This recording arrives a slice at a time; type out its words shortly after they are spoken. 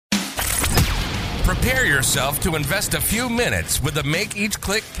Prepare yourself to invest a few minutes with the Make Each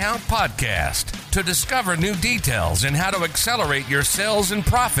Click Count podcast to discover new details and how to accelerate your sales and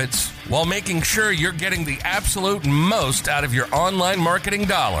profits while making sure you're getting the absolute most out of your online marketing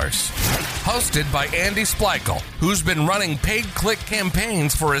dollars. Hosted by Andy Splichal, who's been running paid click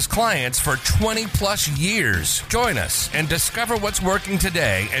campaigns for his clients for 20 plus years. Join us and discover what's working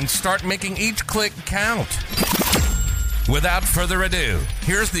today and start making each click count. Without further ado,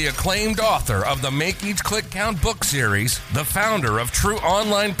 here's the acclaimed author of the Make Each Click Count book series, the founder of True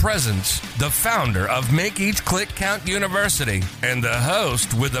Online Presence, the founder of Make Each Click Count University, and the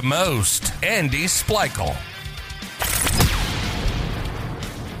host with the most, Andy Splichal.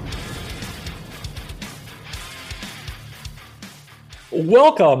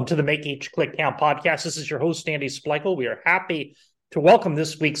 Welcome to the Make Each Click Count podcast. This is your host, Andy Splichal. We are happy to welcome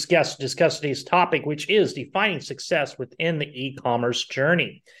this week's guest to discuss today's topic, which is defining success within the e-commerce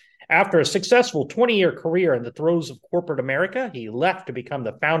journey. After a successful 20-year career in the throes of corporate America, he left to become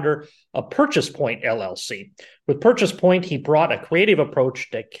the founder of Purchase Point, LLC. With Purchase Point, he brought a creative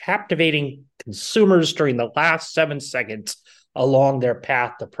approach to captivating consumers during the last 7 seconds along their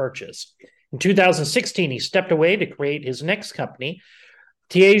path to purchase. In 2016, he stepped away to create his next company,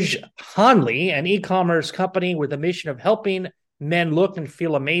 Tiege Hanley, an e-commerce company with a mission of helping men look and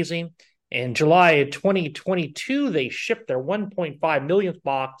feel amazing. In July of 2022, they shipped their 1.5 millionth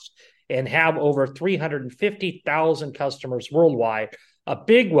box and have over 350,000 customers worldwide. A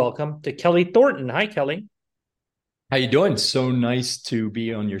big welcome to Kelley Thornton. Hi, Kelley. How you doing? So nice to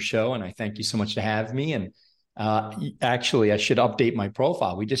be on your show, and I thank you so much to have me. And actually, I should update my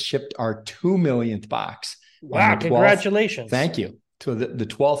profile. We just shipped our 2 millionth box. Wow, congratulations. Thank you. To the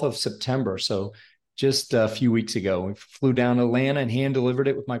 12th of September. So just a few weeks ago, we flew down to Atlanta and hand delivered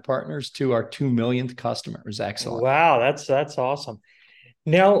it with my partners to our 2 millionth customer. It was excellent. Wow, that's awesome.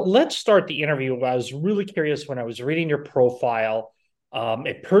 Now, let's start the interview. I was really curious when I was reading your profile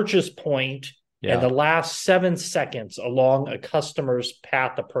at Purchase Point and the last 7 seconds along a customer's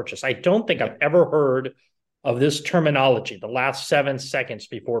path to purchase. I don't think I've ever heard of this terminology, the last 7 seconds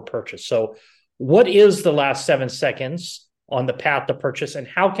before purchase. So what is the last 7 seconds on the path to purchase, and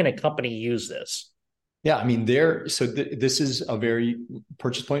how can a company use this? Yeah, I mean, this is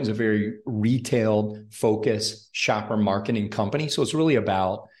Purchase Point is a very retail focused shopper marketing company. So it's really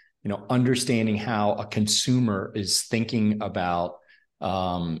about, understanding how a consumer is thinking about,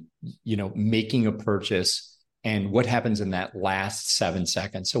 making a purchase and what happens in that last 7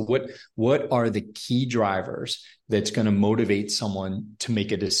 seconds. So what are the key drivers that's going to motivate someone to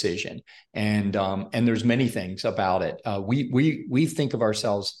make a decision? And there's many things about it. We think of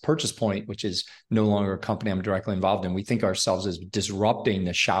ourselves, Purchase Point, which is no longer a company I'm directly involved in. We think ourselves as disrupting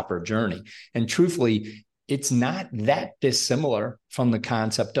the shopper journey. And truthfully, it's not that dissimilar from the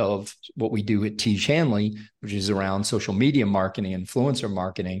concept of what we do at Tiege Hanley, which is around social media marketing, influencer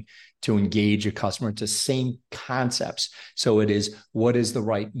marketing, to engage a customer. It's the same concepts. So it is, what is the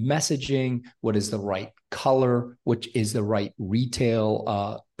right messaging? What is the right color? Which is the right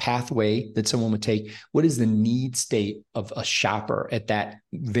retail pathway that someone would take? What is the need state of a shopper at that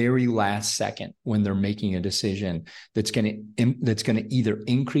very last second when they're making a decision that's going to either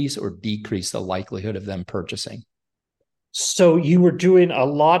increase or decrease the likelihood of them purchasing? So you were doing a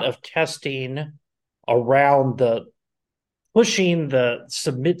lot of testing around pushing the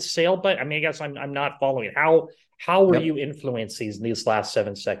submit sale button. I mean, I guess I'm not following it. How were you influencing these last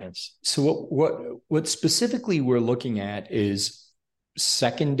 7 seconds? So what specifically we're looking at is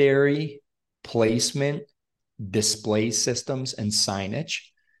secondary placement, display systems, and signage.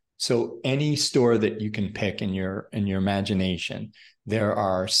 So any store that you can pick in your imagination, there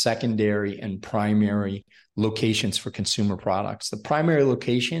are secondary and primary locations for consumer products. The primary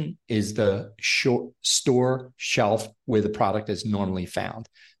location is the store shelf where the product is normally found.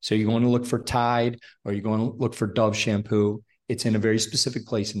 So you're going to look for Tide or you're going to look for Dove shampoo. It's in a very specific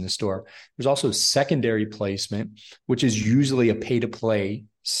place in the store. There's also secondary placement, which is usually a pay-to-play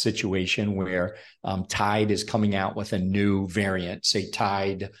situation where Tide is coming out with a new variant, say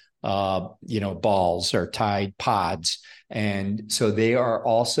Tide balls or Tide pods. And so they are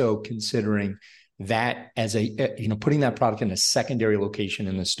also considering that as putting that product in a secondary location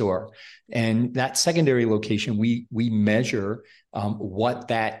in the store. And that secondary location, we measure what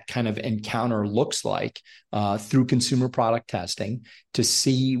that kind of encounter looks like through consumer product testing to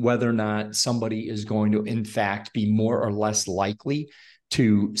see whether or not somebody is going to, in fact, be more or less likely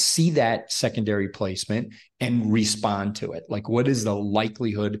to see that secondary placement and respond to it. Like, what is the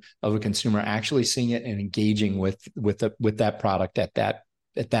likelihood of a consumer actually seeing it and engaging with that product at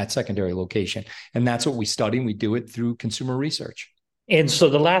that secondary location? And that's what we study. We do it through consumer research. And so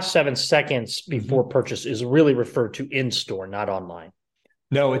the last 7 seconds before purchase is really referred to in-store, not online.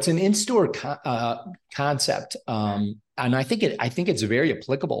 No, it's an in-store concept. And I think it's very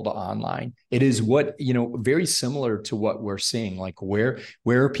applicable to online. It is what, very similar to what we're seeing, like where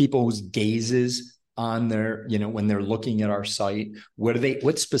are people's gazes on their, when they're looking at our site,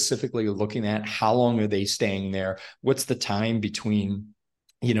 what specifically are looking at? How long are they staying there? What's the time between,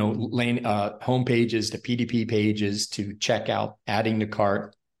 home pages to PDP pages to checkout, adding to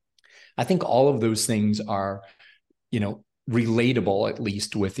cart? I think all of those things are, relatable, at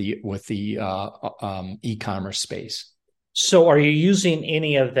least with the e-commerce space. So are you using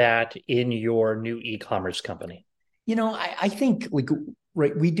any of that in your new e-commerce company? I think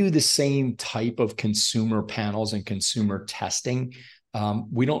right, we do the same type of consumer panels and consumer testing.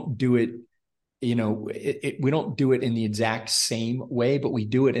 We don't do it, we don't do it in the exact same way, but we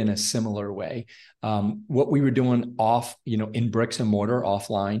do it in a similar way. What we were doing in bricks and mortar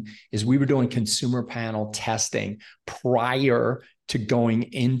offline is we were doing consumer panel testing prior to going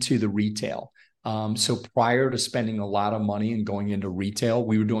into the retail. So prior to spending a lot of money and going into retail,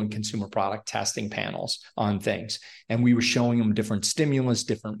 we were doing consumer product testing panels on things. And we were showing them different stimulus,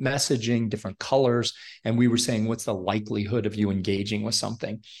 different messaging, different colors. And we were saying, what's the likelihood of you engaging with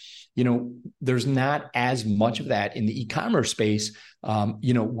something? There's not as much of that in the e-commerce space.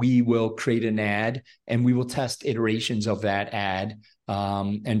 We will create an ad and we will test iterations of that ad.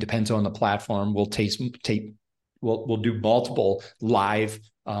 And depends on the platform, we'll do multiple live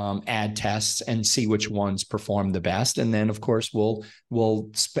ad tests and see which ones perform the best. And then of course we'll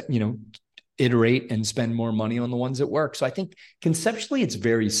iterate and spend more money on the ones that work. So I think conceptually it's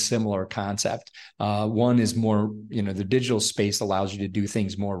very similar concept. One is more, the digital space allows you to do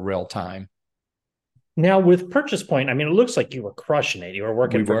things more real time. Now with Purchase Point, it looks like you were crushing it. You were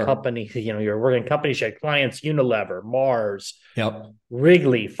working for companies, you were working companies, you had clients, Unilever, Mars,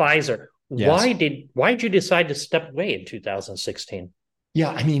 Wrigley, Pfizer. Yes. Why did you decide to step away in 2016?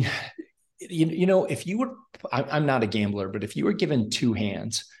 Yeah, if you were, I'm not a gambler, but if you were given two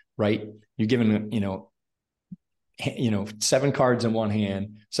hands, right? You're given, 7 cards in one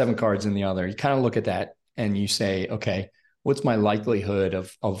hand, 7 cards in the other. You kind of look at that and you say, okay, what's my likelihood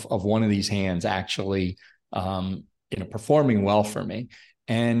of one of these hands actually, performing well for me?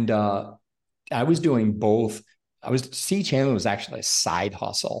 And I was doing both. C Chandler was actually a side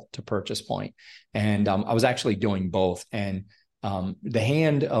hustle to Purchase Point. And I was actually doing both. And the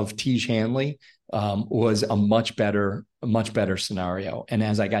hand of T. Hanley was a much better scenario. And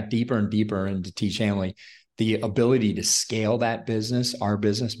as I got deeper and deeper into T. Hanley, the ability to scale that business, our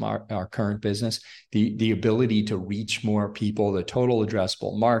current business, the ability to reach more people, the total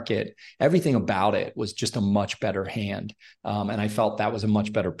addressable market, everything about it was just a much better hand. And I felt that was a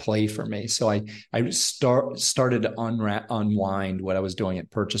much better play for me. So I started to unwind what I was doing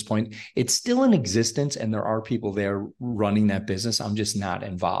at Purchase Point. It's still in existence and there are people there running that business. I'm just not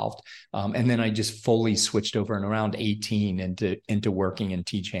involved. And then I just fully switched over in around 18 into working in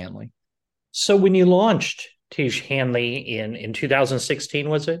T. Hanley. So when you launched T. Hanley in 2016,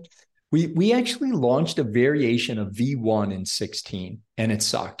 was it? We actually launched a variation of V1 in 16, and it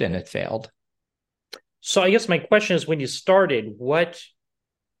sucked and it failed. So I guess my question is, when you started, what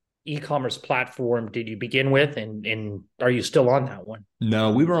e-commerce platform did you begin with, and are you still on that one?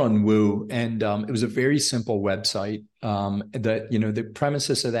 No, we were on Woo, and it was a very simple website. The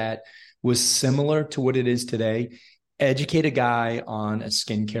premises of that was similar to what it is today. Educate a guy on a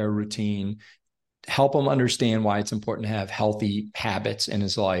skincare routine, help him understand why it's important to have healthy habits in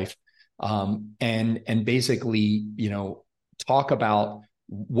his life, and basically, talk about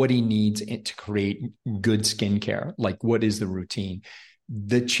what he needs to create good skincare. Like, what is the routine?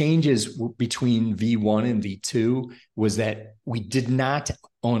 The changes between V1 and V2 was that we did not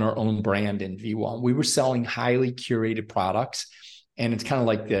own our own brand in V1. We were selling highly curated products. And it's kind of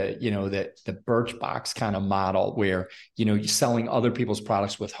like the Birchbox kind of model where, you're selling other people's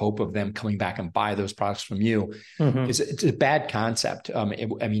products with hope of them coming back and buy those products from you. Mm-hmm. It's a bad concept.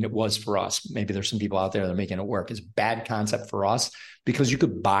 It was for us. Maybe there's some people out there that are making it work. It's a bad concept for us because you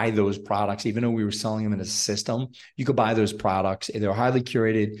could buy those products, even though we were selling them in a system, you could buy those products. They're highly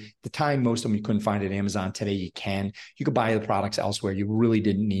curated. At the time, most of them you couldn't find at Amazon. Today, you can. You could buy the products elsewhere. You really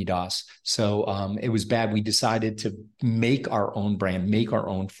didn't need us. So it was bad. We decided to make our own brand, make our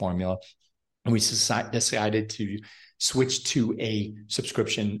own formula. And we decided to switch to a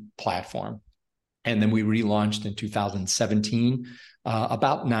subscription platform. And then we relaunched in 2017.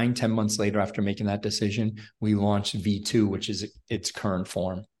 About 9-10 months later, after making that decision, we launched V2, which is its current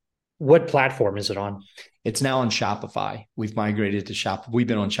form. What platform is it on? It's now on Shopify. We've migrated to Shop. We've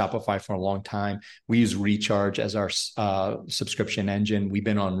been on Shopify for a long time. We use Recharge as our subscription engine. We've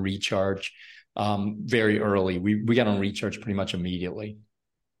been on Recharge very early. We got on Recharge pretty much immediately.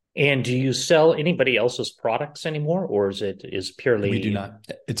 And do you sell anybody else's products anymore, or is purely? We do not.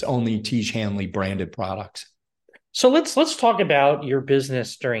 It's only Tiege Hanley branded products. So let's talk about your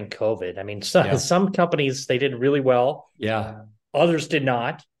business during COVID. I mean, some companies, they did really well. Yeah. Others did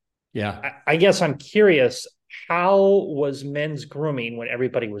not. Yeah. I guess I'm curious, how was men's grooming when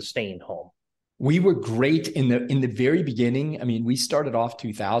everybody was staying home? We were great in the very beginning. I mean, we started off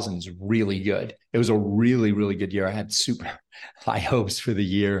 2000s really good. It was a really, really good year. I had super high hopes for the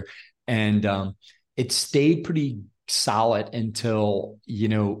year, and it stayed pretty solid until,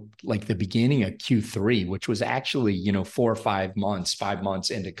 like the beginning of Q3, which was actually, 4 or 5 months, 5 months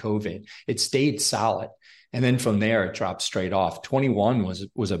into COVID. It stayed solid. And then from there, it dropped straight off. 21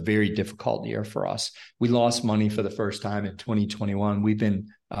 was a very difficult year for us. We lost money for the first time in 2021. We've been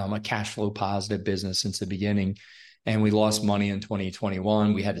a cash flow positive business since the beginning, and we lost money in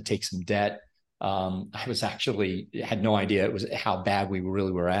 2021. We had to take some debt. I had no idea it was how bad we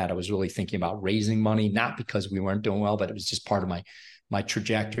really were at. I was really thinking about raising money, not because we weren't doing well, but it was just part of my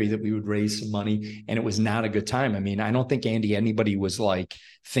trajectory that we would raise some money, and it was not a good time. I mean, I don't think, Andy, anybody was like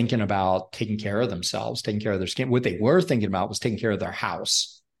thinking about taking care of themselves, taking care of their skin. What they were thinking about was taking care of their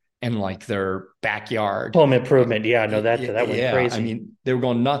house and like their backyard. Home improvement. Yeah, no, that went crazy. I mean, they were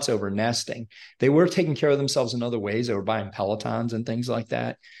going nuts over nesting. They were taking care of themselves in other ways. They were buying Pelotons and things like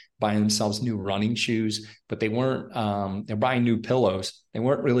that, buying themselves new running shoes, but they weren't, they're buying new pillows. They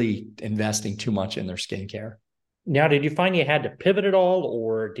weren't really investing too much in their skincare. Now, did you find you had to pivot at all,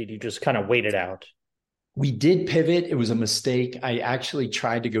 or did you just kind of wait it out? We did pivot. It was a mistake. I actually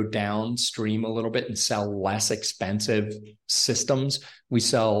tried to go downstream a little bit and sell less expensive systems. We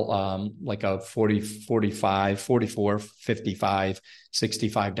sell like a $40, $45, $44, $55,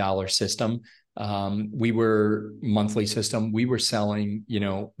 $65 system. We were monthly system. We were selling,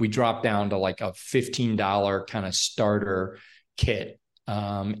 we dropped down to like a $15 kind of starter kit.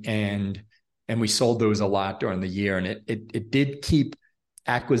 And we sold those a lot during the year, and it did keep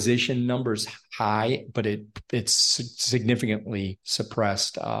acquisition numbers high, but it's significantly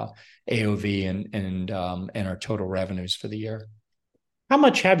suppressed AOV and our total revenues for the year. How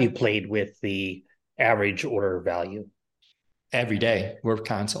much have you played with the average order value? Every day, we're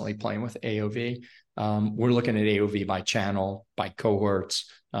constantly playing with AOV. We're looking at AOV by channel, by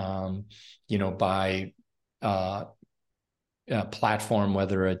cohorts, by platform,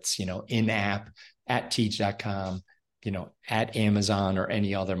 whether it's, in-app at teach.com, at Amazon or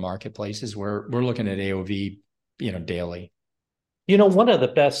any other marketplaces. We're looking at AOV, daily. One of the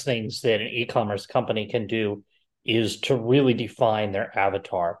best things that an e-commerce company can do is to really define their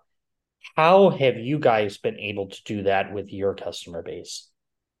avatar. How have you guys been able to do that with your customer base?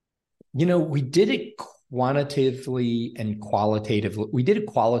 We did it quantitatively and qualitatively. We did it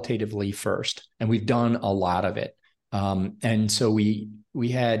qualitatively first, and we've done a lot of it. And so we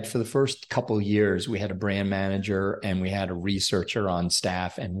had, for the first couple of years, we had a brand manager and we had a researcher on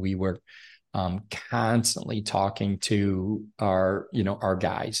staff, and we were constantly talking to our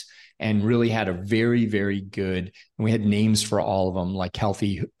guys, and really had a very, very good, and we had names for all of them, like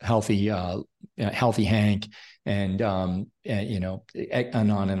Healthy Hank, and on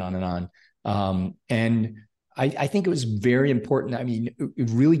and on and on and on. And I think it was very important. I mean, it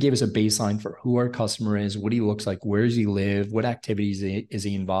really gave us a baseline for who our customer is, what he looks like, where does he live, what activities is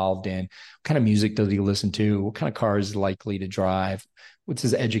he involved in, what kind of music does he listen to, what kind of car is he likely to drive, what's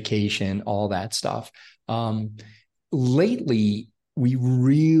his education, all that stuff. Lately, we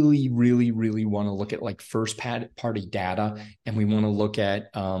really, really, really want to look at like first party data, and we want to look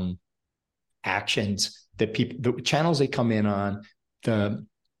at actions that the channels they come in on,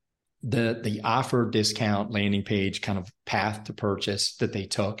 the offer, discount, landing page, kind of path to purchase that they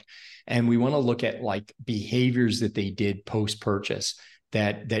took. And we want to look at like behaviors that they did post-purchase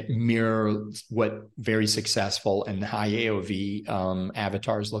that mirror what very successful and high AOV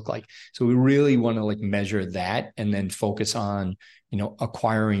avatars look like. So we really want to like measure that, and then focus on,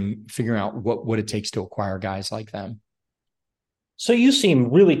 figuring out what it takes to acquire guys like them. So you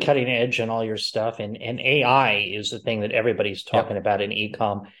seem really cutting edge on all your stuff, and AI is the thing that everybody's talking about in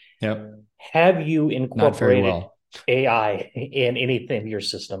e-com. Yep. Have you incorporated AI in anything of your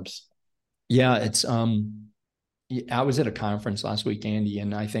systems? Yeah, it's I was at a conference last week, Andy,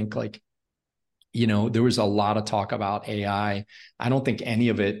 and I think there was a lot of talk about AI. I don't think any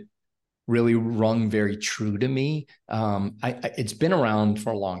of it really rung very true to me. It's been around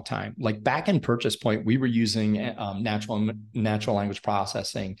for a long time. Like back in Purchase Point, we were using natural language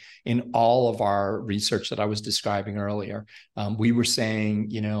processing in all of our research that I was describing earlier. We were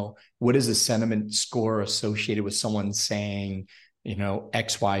saying, what is a sentiment score associated with someone saying,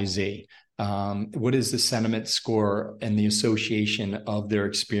 XYZ? What is the sentiment score and the association of their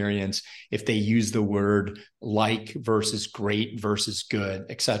experience if they use the word like versus great versus good,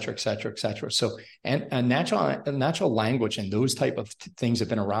 et cetera, et cetera, et cetera. So, and natural language and those type of things have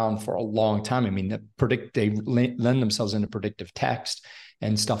been around for a long time. I mean, they lend themselves into predictive text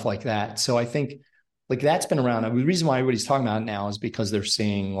and stuff like that. So I think like that's been around. The reason why everybody's talking about it now is because they're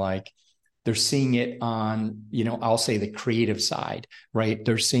seeing it on, I'll say the creative side, right?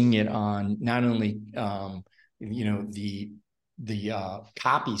 They're seeing it on not only, the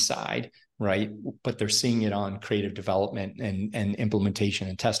copy side, right? But they're seeing it on creative development and implementation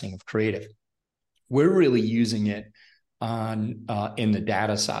and testing of creative. We're really using it on in the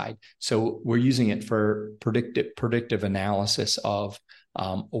data side. So we're using it for predictive analysis of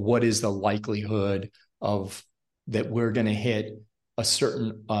what is the likelihood of that we're going to hit a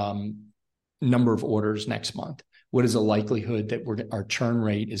certain number of orders next month. What is the likelihood that our churn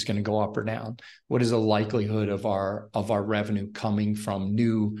rate is going to go up or down? What is the likelihood of our revenue coming from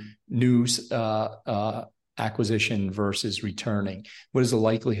new acquisition versus returning? What is the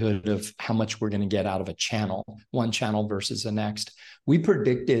likelihood of how much we're going to get out of one channel versus the next? We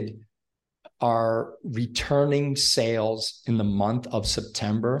predicted our returning sales in the month of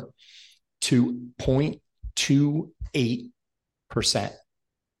September to 0.28%.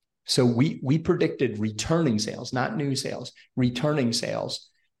 So we predicted returning sales, not new sales, returning sales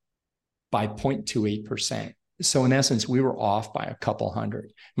by 0.28%. So in essence, we were off by a couple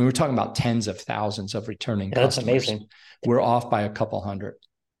hundred. I mean, we're talking about tens of thousands of returning customers. That's amazing. We're off by a couple hundred.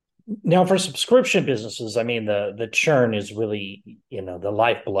 Now, for subscription businesses, I mean, the churn is really, the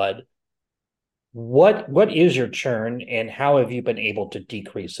lifeblood. What is your churn, and how have you been able to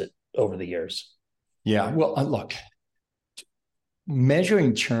decrease it over the years? Yeah, well, look,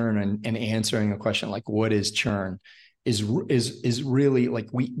 measuring churn and answering a question like what is churn is really like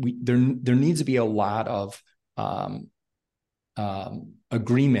there needs to be a lot of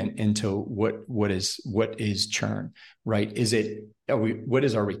agreement into what is churn, right? What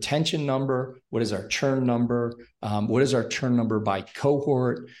is our retention number? What is our churn number? What is our churn number by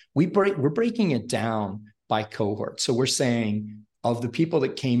cohort? We're breaking it down by cohort. So we're saying of the people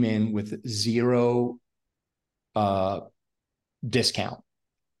that came in with zero discount,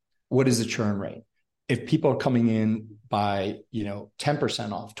 what is the churn rate? If people are coming in by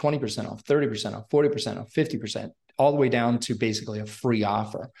 10% off, 20% off, 30% off, 40% off, 50%, all the way down to basically a free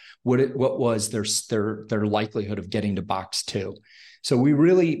offer, what was their likelihood of getting to box 2? So we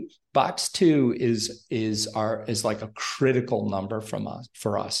really, box 2 is like a critical number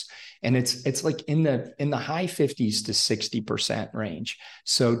for us, and it's like in the high 50s to 60% range.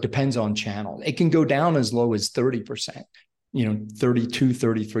 So it depends on channel. It can go down as low as 30%. 32,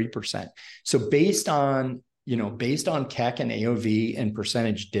 33%. So based on CAC and AOV and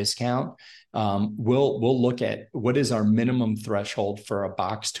percentage discount, we'll look at what is our minimum threshold for a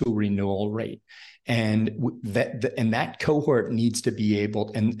box 2 renewal rate. And that cohort needs to be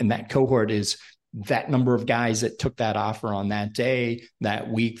able, and that cohort is that number of guys that took that offer on that day, that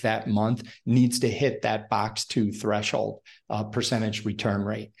week, that month, needs to hit that box 2 threshold percentage return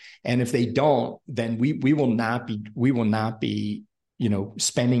rate. And if they don't, then we will not be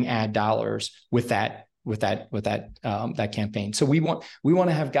spending ad dollars with that campaign. So we want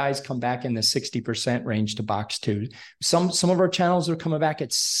to have guys come back in the 60% range to box 2. Some of our channels are coming back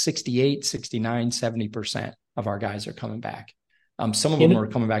at 68, 69, 70% of our guys are coming back. Some of them are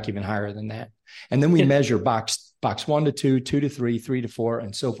coming back even higher than that. And then we measure box 1 to 2, 2 to 3, 3 to 4,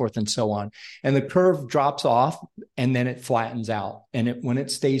 and so forth and so on. And the curve drops off, and then it flattens out. And when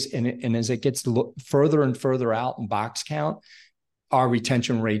it stays in it, and as it gets further and further out in box count, our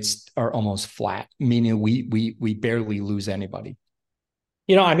retention rates are almost flat, meaning we barely lose anybody.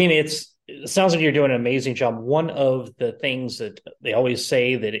 I mean, it sounds like you're doing an amazing job. One of the things that they always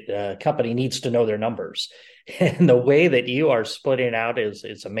say that a company needs to know their numbers. And the way that you are splitting out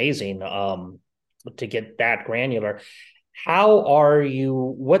is amazing to get that granular.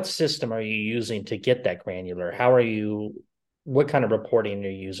 What system are you using to get that granular? What kind of reporting are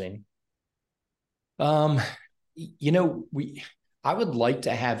you using? I would like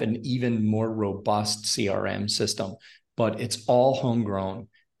to have an even more robust CRM system, but it's all homegrown.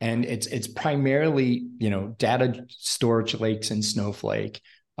 And it's primarily, data storage lakes in Snowflake,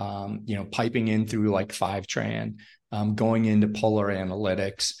 piping in through like Fivetran, going into Polar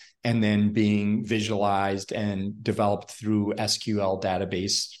Analytics, and then being visualized and developed through SQL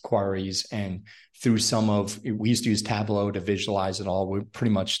database queries and through we used to use Tableau to visualize it all. We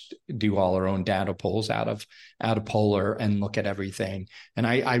pretty much do all our own data pulls out of Polar and look at everything. And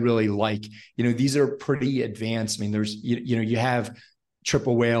I really like, these are pretty advanced. I mean, there's, you have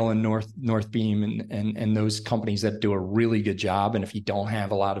Triple Whale and Northbeam and those companies that do a really good job. And if you don't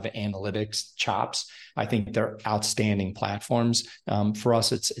have a lot of analytics chops, I think they're outstanding platforms. For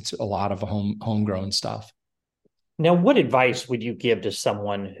us, it's a lot of homegrown stuff. Now, what advice would you give to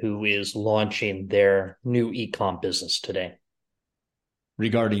someone who is launching their new e-com business today?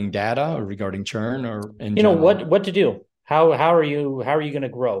 Regarding data or regarding churn or what to do? How are you going to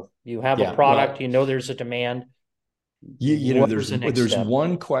grow? You have a product, there's a demand. There's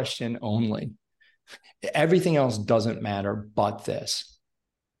one question only. Everything else doesn't matter but this.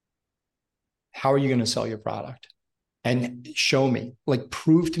 How are you going to sell your product? And show me,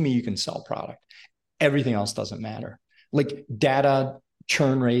 prove to me you can sell product. Everything else doesn't matter. Like data,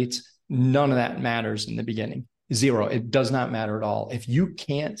 churn rates, none of that matters in the beginning. Zero. It does not matter at all. If you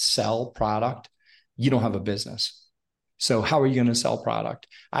can't sell product, you don't have a business. So how are you going to sell product?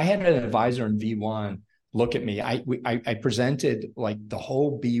 I had an advisor in V1 look at me. I presented the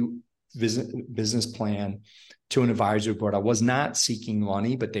whole business plan to an advisory board. I was not seeking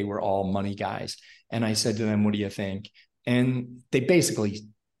money, but they were all money guys. And I said to them, what do you think? And they basically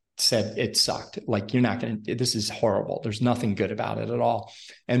said it sucked. This is horrible. There's nothing good about it at all.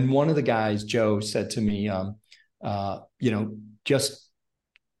 And one of the guys, Joe, said to me, just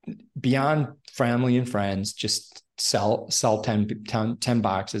beyond family and friends, just sell 10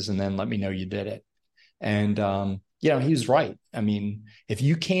 boxes and then let me know you did it. And, he was right. I mean, if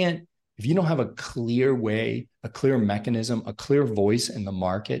you don't have a clear way, a clear mechanism, a clear voice in the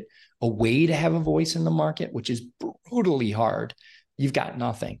market, a way to have a voice in the market, which is brutally hard, you've got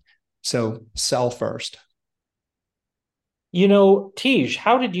nothing. So sell first. Tej,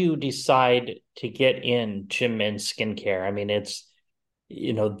 how did you decide to get into men's skincare? I mean, it's,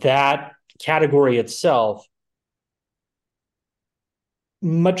 that category itself,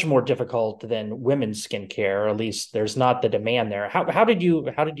 much more difficult than women's skincare, or at least there's not the demand there. How did you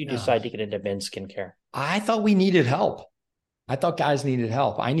decide to get into men's skincare? I thought we needed help. I thought guys needed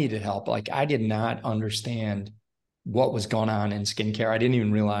help. I needed help. I did not understand what was going on in skincare. I didn't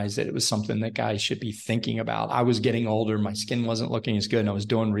even realize that it was something that guys should be thinking about. I was getting older. My skin wasn't looking as good. And I was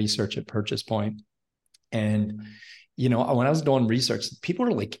doing research at Purchase Point. And, when I was doing research, people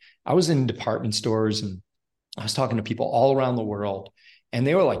were I was in department stores and I was talking to people all around the world. And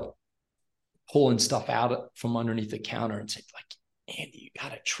they were pulling stuff out from underneath the counter and saying, Andy, you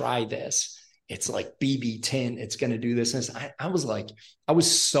got to try this. It's BB tint. It's going to do this. And this. I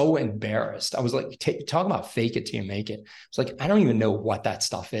was so embarrassed. I was talk about fake it till you make it. It's I don't even know what that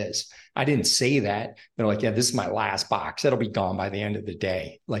stuff is. I didn't say that. They're yeah, this is my last box. It'll be gone by the end of the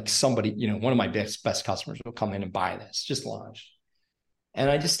day. Somebody, one of my best customers will come in and buy this, just launched. And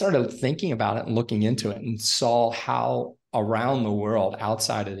I just started thinking about it and looking into it and saw how around the world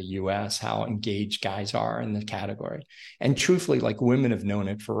outside of the US, how engaged guys are in the category. And truthfully, women have known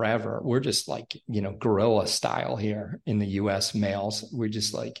it forever. We're just guerrilla style here in the US males. We're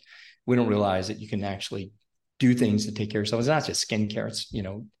just we don't realize that you can actually do things to take care of yourself. It's not just skincare. It's,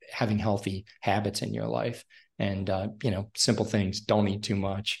 having healthy habits in your life and, simple things. Don't eat too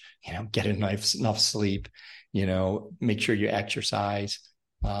much, get enough sleep, make sure you exercise,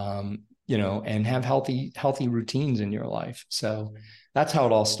 and have healthy routines in your life. So that's how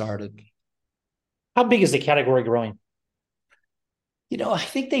it all started. How big is the category growing? I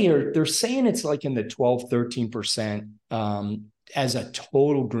think they're saying it's in the 12, 13%, as a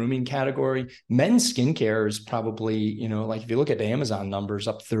total grooming category. Men's skincare is probably, if you look at the Amazon numbers,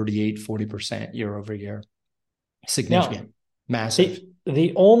 up 38, 40% year over year. Significant, massive.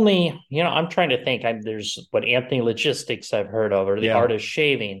 The only, I'm trying to think. There's what Anthony Logistics I've heard of, or the Art of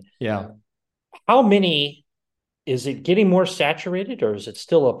Shaving. Yeah. How many? Is it getting more saturated, or is it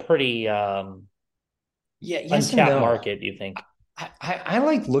still a pretty yes untapped market? Do you think? I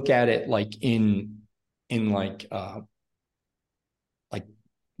look at it in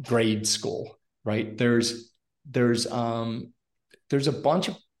grade school, right? There's a bunch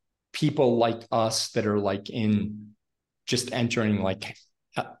of people like us that are in just entering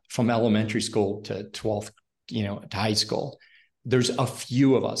from elementary school to 12th, to high school. There's a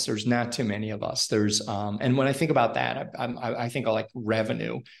few of us. There's not too many of us. There's and when I think about that, I think of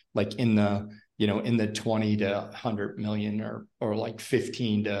revenue, in the 20 to 100 million or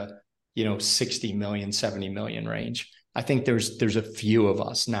 15 to 60 million, 70 million range. I think there's a few of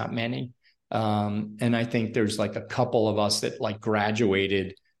us, not many. And I think there's a couple of us that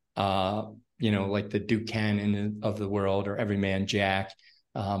graduated like the Duke Cannon of the world, or Everyman Jack,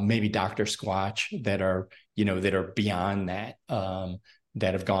 maybe Dr. Squatch, that are beyond that,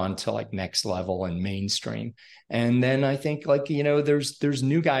 that have gone to like next level and mainstream. And then I think there's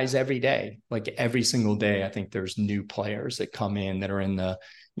new guys every day, like every single day. I think there's new players that come in that are in the,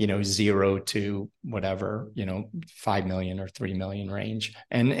 0 to whatever, 5 million or 3 million range.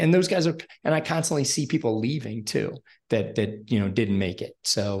 And those guys and I constantly see people leaving too, that didn't make it.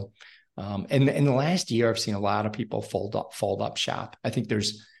 So, and in the last year, I've seen a lot of people fold up shop. I think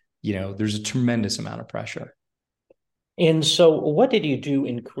there's a tremendous amount of pressure. And so what did you do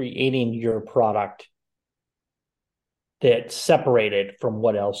in creating your product that separated from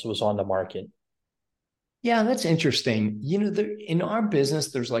what else was on the market? Yeah, that's interesting. In our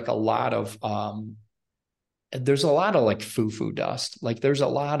business, there's like a lot of like foo-foo dust. Like there's a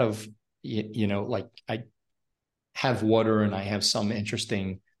lot of, like I have water and I have some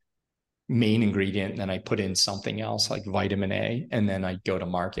interesting main ingredient, and then I put in something else like vitamin A, and then I go to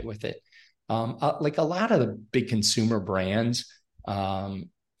market with it. Like a lot of the big consumer brands,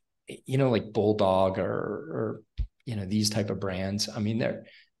 like Bulldog or these type of brands. I mean, they're,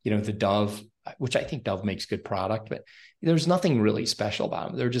 the Dove, which I think Dove makes good product, but there's nothing really special about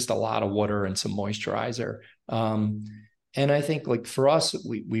them. They're just a lot of water and some moisturizer. And I think like for us,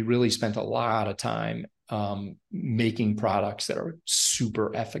 we really spent a lot of time making products that are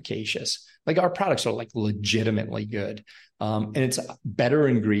super efficacious. Like our products are like legitimately good. And it's better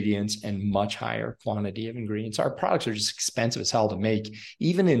ingredients and much higher quantity of ingredients. Our products are just expensive as hell to make,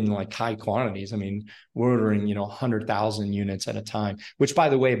 even in like high quantities. I mean, we're ordering, 100,000 units at a time, which by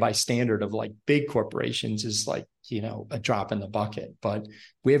the way, by standard of like big corporations is like, a drop in the bucket. But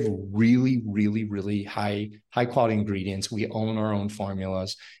we have really, really, really high quality ingredients. We own our own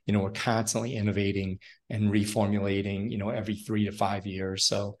formulas. We're constantly innovating and reformulating, every 3 to 5 years.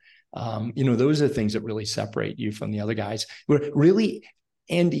 So, those are the things that really separate you from the other guys. We're really,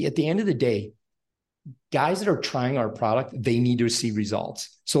 Andy, at the end of the day, guys that are trying our product, they need to see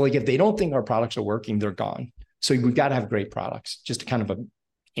results. So like if they don't think our products are working, they're gone. So we've got to have great products, just kind of an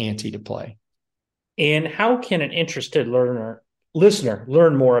ante to play. And how can an interested listener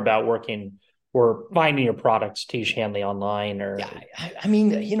learn more about working or finding your products, Tej Hanley, online? Or I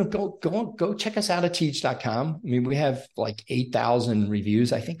mean, go check us out at tej.com. I mean, we have like 8,000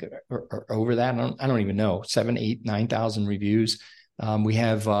 reviews, I think, or over that. I don't even know, 7, 8, 9,000 reviews. We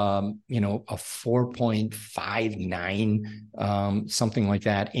have, a 4.59, something like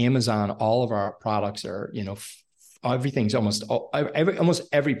that. Amazon, all of our products are, everything's almost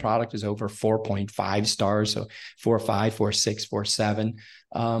every product is over 4.5 stars. So 4.5, 4.6,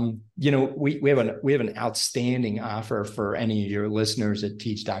 4.7. We have an outstanding offer for any of your listeners at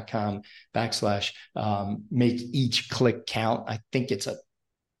tej.com / make each click count. I think it's a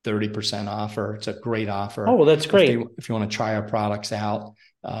 30% offer. It's a great offer. Oh, well, that's great. If you want to try our products out,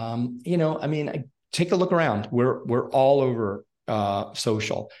 take a look around. We're all over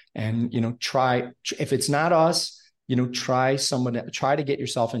social, and if it's not us, try to get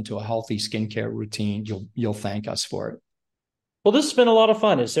yourself into a healthy skincare routine. You'll thank us for it. Well, this has been a lot of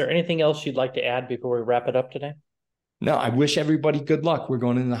fun. Is there anything else you'd like to add before we wrap it up today? No, I wish everybody good luck. We're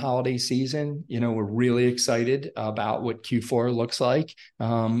going into the holiday season. We're really excited about what Q4 looks like.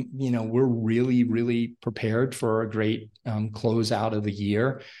 We're really, really prepared for a great close out of the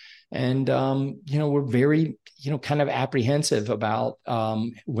year. And, we're very, kind of apprehensive about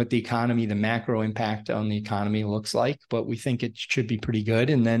what the economy, the macro impact on the economy looks like, but we think it should be pretty good.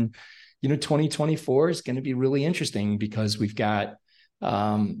 And then, 2024 is going to be really interesting because we've got,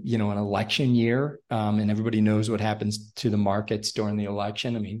 an election year, and everybody knows what happens to the markets during the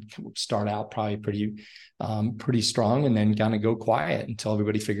election. I mean, we'll start out probably pretty strong and then kind of go quiet until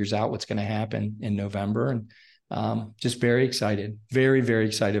everybody figures out what's going to happen in November. And just very excited, very, very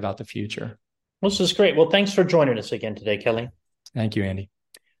excited about the future. This is great. Well, thanks for joining us again today, Kelley. Thank you, Andy.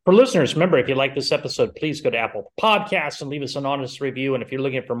 For listeners, remember, if you like this episode, please go to Apple Podcasts and leave us an honest review. And if you're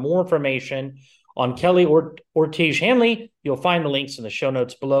looking for more information on Kelley or Tej Hanley, you'll find the links in the show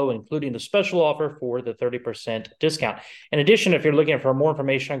notes below, including the special offer for the 30% discount. In addition, if you're looking for more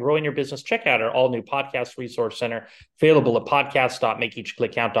information on growing your business, check out our all-new podcast resource center, available at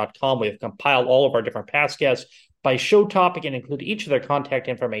podcast.makeeachclickcount.com. We have compiled all of our different past guests by show topic and include each of their contact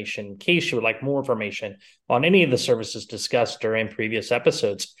information in case you would like more information on any of the services discussed during previous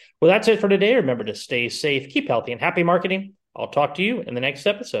episodes. Well, that's it for today. Remember to stay safe, keep healthy, and happy marketing. I'll talk to you in the next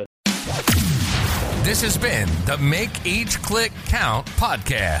episode. This has been the Make Each Click Count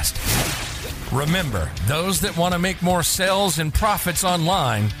podcast. Remember, those that want to make more sales and profits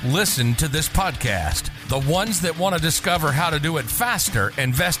online, listen to this podcast. The ones that want to discover how to do it faster,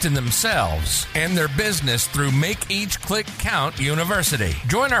 invest in themselves and their business through Make Each Click Count University.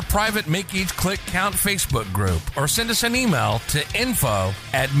 Join our private Make Each Click Count Facebook group or send us an email to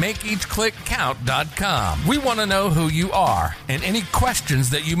info@makeeachclickcount.com. We want to know who you are and any questions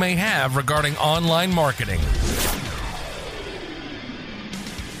that you may have regarding online marketing.